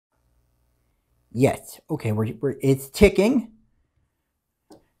Yes. Okay, it's ticking.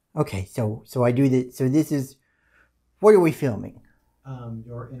 Okay, so I do this. So this is, what are we filming?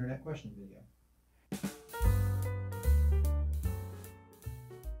 Your internet question video.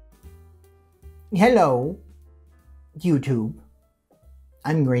 Hello, YouTube.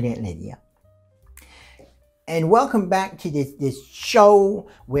 I'm great Aunt Lydia. And welcome back to this show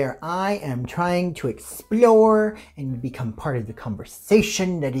where I am trying to explore and become part of the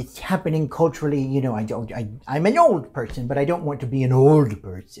conversation that is happening culturally. You know, I'm an old person, but I don't want to be an old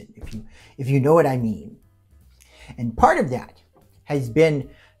person, if you know what I mean. And part of that has been,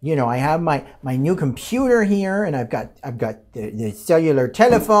 you know, I have my new computer here, and I've got the cellular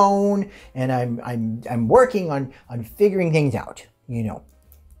telephone, and I'm working on figuring things out, you know.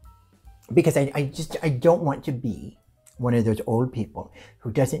 Because I don't want to be one of those old people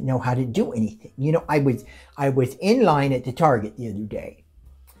who doesn't know how to do anything. You know, I was in line at the Target the other day.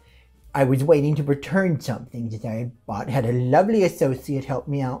 I was waiting to return something that I had bought. Had a lovely associate help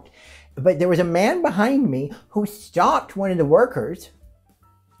me out. But there was a man behind me who stopped one of the workers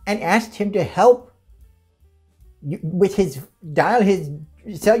and asked him to help with dial his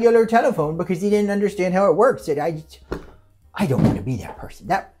cellular telephone because he didn't understand how it works. And I don't want to be that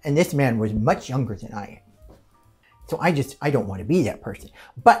person. And this man was much younger than I am. So I don't want to be that person.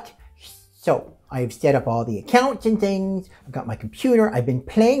 But, so I've set up all the accounts and things. I've got my computer. I've been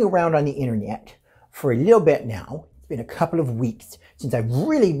playing around on the internet for a little bit now. It's been a couple of weeks since I've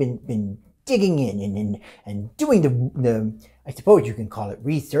really been digging in and doing the, I suppose you can call it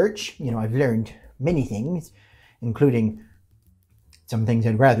research. You know, I've learned many things, including some things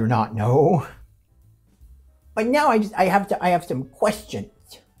I'd rather not know. But now I have some questions.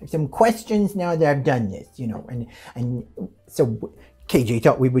 I have some questions now that I've done this, you know, and so KJ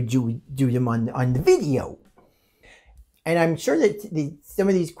thought we would do them on the video. And I'm sure that some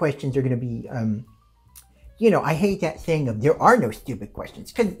of these questions are going to be, you know, I hate that thing of there are no stupid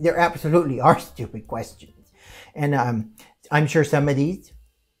questions, because there absolutely are stupid questions. And I'm sure some of these,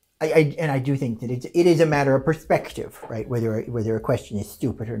 I do think that it is a matter of perspective, right? Whether a question is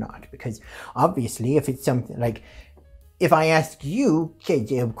stupid or not. Because obviously, if it's something like, if I ask you,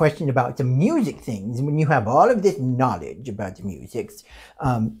 KJ, a question about some music things, when you have all of this knowledge about the musics,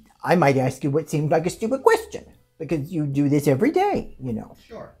 I might ask you what seems like a stupid question because you do this every day, you know.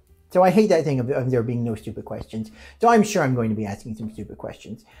 Sure. So I hate that thing of there being no stupid questions. So I'm sure I'm going to be asking some stupid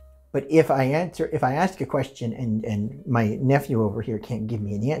questions. But if I ask a question and my nephew over here can't give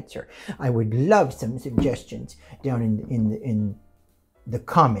me an answer, I would love some suggestions down in the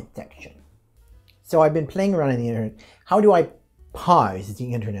comment section. So I've been playing around on the internet. How do I pause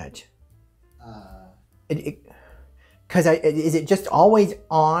the internet? Because is it just always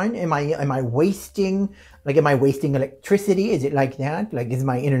on? Am I wasting electricity? Is it like that? Like, is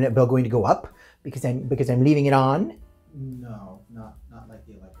my internet bill going to go up because I'm leaving it on? No, not like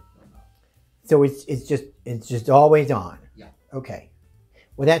the electric bill. No. So it's just always on. Yeah. Okay.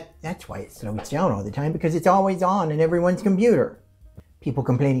 Well, that's why it slows down all the time, because it's always on in everyone's computer. People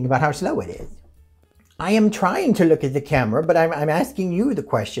complaining about how slow it is. I am trying to look at the camera, but I'm asking you the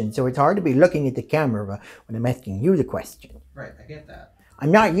question, so it's hard to be looking at the camera when I'm asking you the question. Right, I get that.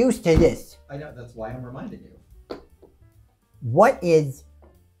 I'm not used to this. I know, that's why I'm reminding you. What is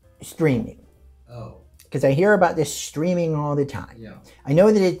streaming? Oh. Because I hear about this streaming all the time. Yeah. I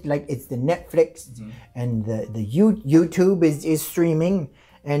know that it's the Netflix and the YouTube is streaming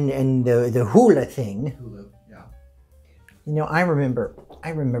and the Hula thing. Hulu, yeah. You know, I remember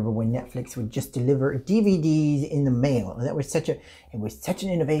when Netflix would just deliver DVDs in the mail. And that was such an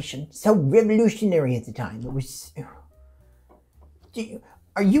innovation, so revolutionary at the time. It was. Do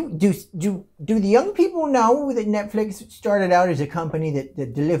the young people know that Netflix started out as a company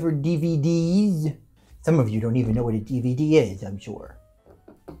that delivered DVDs? Some of you don't even know what a DVD is, I'm sure.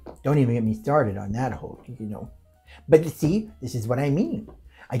 Don't even get me started on that whole, you know. But see, this is what I mean.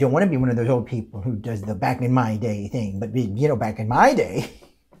 I don't want to be one of those old people who does the back in my day thing. But, you know, back in my day,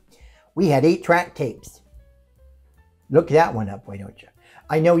 we had 8-track tapes. Look that one up, why don't you?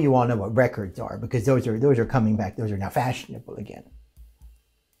 I know you all know what records are, because those are coming back. Those are now fashionable again.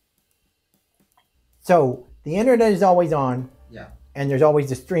 So the internet is always on. Yeah. And there's always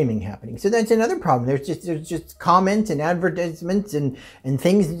the streaming happening. So that's another problem. There's just comments and advertisements and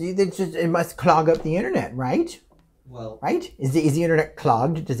things that it must clog up the internet, right? Well, right? Is the internet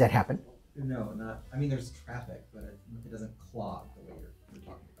clogged? Does that happen? No, not. I mean, there's traffic, but it doesn't clog the way you're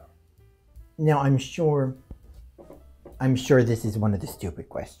talking about. Now, I'm sure this is one of the stupid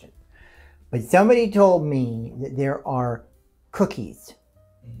questions, but somebody told me that there are cookies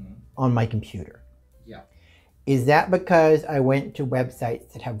on my computer. Yeah. Is that because I went to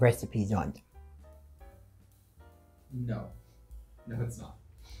websites that have recipes on them? No. No, it's not.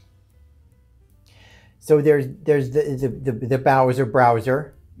 So there's the Bowser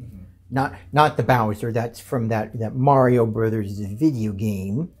browser. Mm-hmm. Not the Bowser. That's from that Mario Brothers video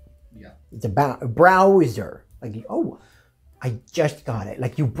game. Yeah. It's a browser. Like, oh, I just got it.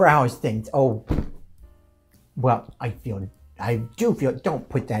 Like, you browse things. Oh, well, I do feel, don't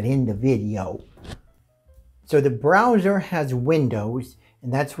put that in the video. So the browser has windows,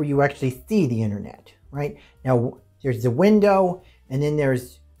 and that's where you actually see the internet, right? Now, there's the window, and then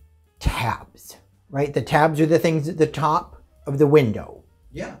there's tabs, right? The tabs are the things at the top of the window.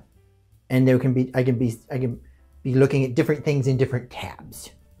 Yeah. And there can be, I can be looking at different things in different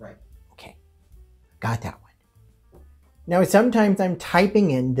tabs. Right. Okay. Got that one. Now, sometimes I'm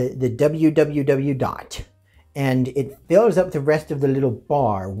typing in the www dot, and it fills up the rest of the little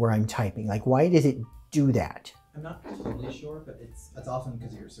bar where I'm typing. Like, why does it do that? I'm not totally sure, but that's often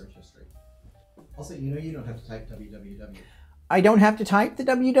because of your search history. Also, you know you don't have to type www. I don't have to type the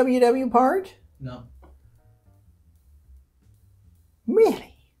www part? No.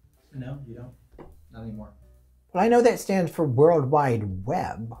 Really? No, you don't. Not anymore. Well, I know that stands for World Wide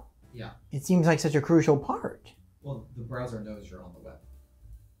Web. Yeah. It seems like such a crucial part. Well, the browser knows you're on the web.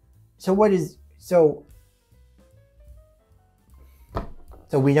 So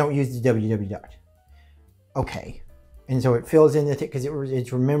so we don't use the www dot. Okay. And so it fills in the thing because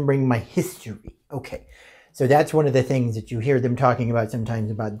it's remembering my history. Okay. So that's one of the things that you hear them talking about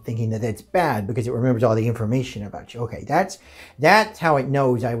sometimes, about thinking that it's bad because it remembers all the information about you. Okay. That's how it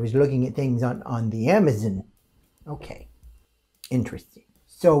knows I was looking at things on the Amazon. Okay. Interesting.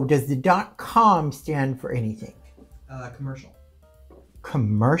 So does the .com stand for anything? Commercial.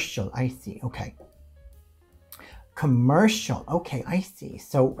 Commercial. I see. Okay. Commercial. Okay, I see.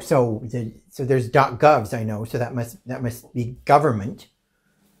 So there's .govs, I know. So that must be government.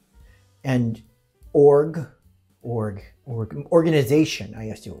 And organization, I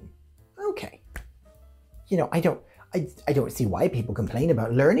assume. Okay. You know, I don't see why people complain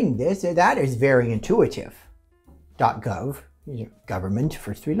about learning this. That is very intuitive. .gov, government,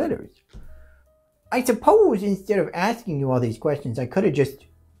 first three letters. I suppose instead of asking you all these questions, I could have just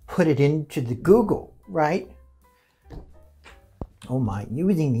put it into the Google, right? Oh my,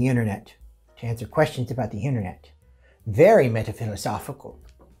 using the internet to answer questions about the internet. Very metaphilosophical.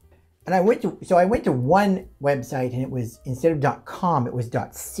 And I went to one website, and it was, instead of .com, it was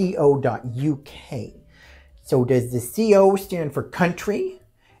 .co.uk. So does the CO stand for country,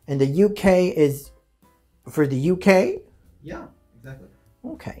 and the UK is for the UK? Yeah, exactly.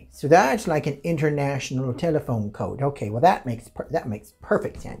 Okay, so that's like an international telephone code. Okay, well that makes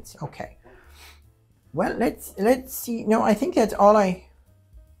perfect sense. Okay. Well, let's see. No, I think that's all I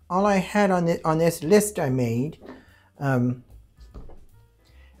had on this list I made.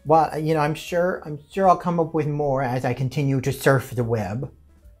 Well, you know, I'm sure I'll come up with more as I continue to surf the web.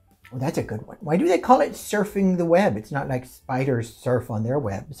 Well, that's a good one. Why do they call it surfing the web? It's not like spiders surf on their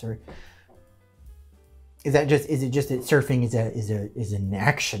webs, or is it just that surfing is an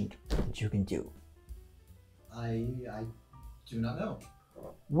action that you can do? I do not know.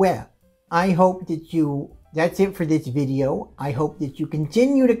 Well, I hope that that's it for this video. I hope that you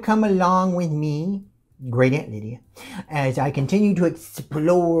continue to come along with me, Great Aunt Lydia, as I continue to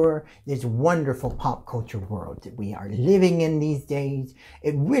explore this wonderful pop culture world that we are living in these days.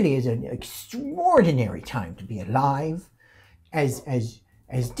 It really is an extraordinary time to be alive. As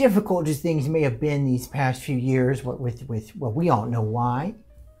difficult as things may have been these past few years, well, we all know why.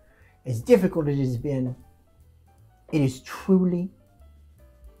 As difficult as it has been, it is truly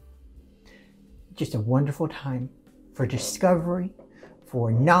just a wonderful time for discovery,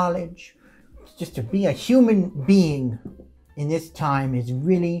 for knowledge. Just to be a human being in this time is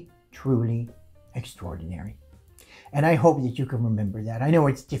really, truly extraordinary. And I hope that you can remember that. I know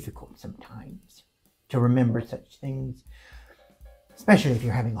it's difficult sometimes to remember such things, especially if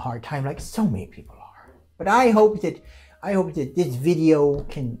you're having a hard time, like so many people are. But I hope that this video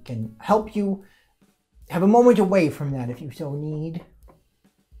can help you have a moment away from that if you so need.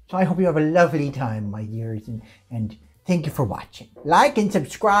 So I hope you have a lovely time, my dears, and thank you for watching. Like and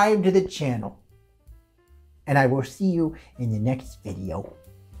subscribe to the channel. And I will see you in the next video.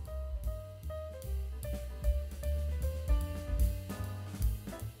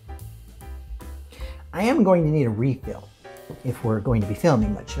 I am going to need a refill if we're going to be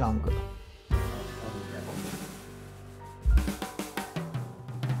filming much longer.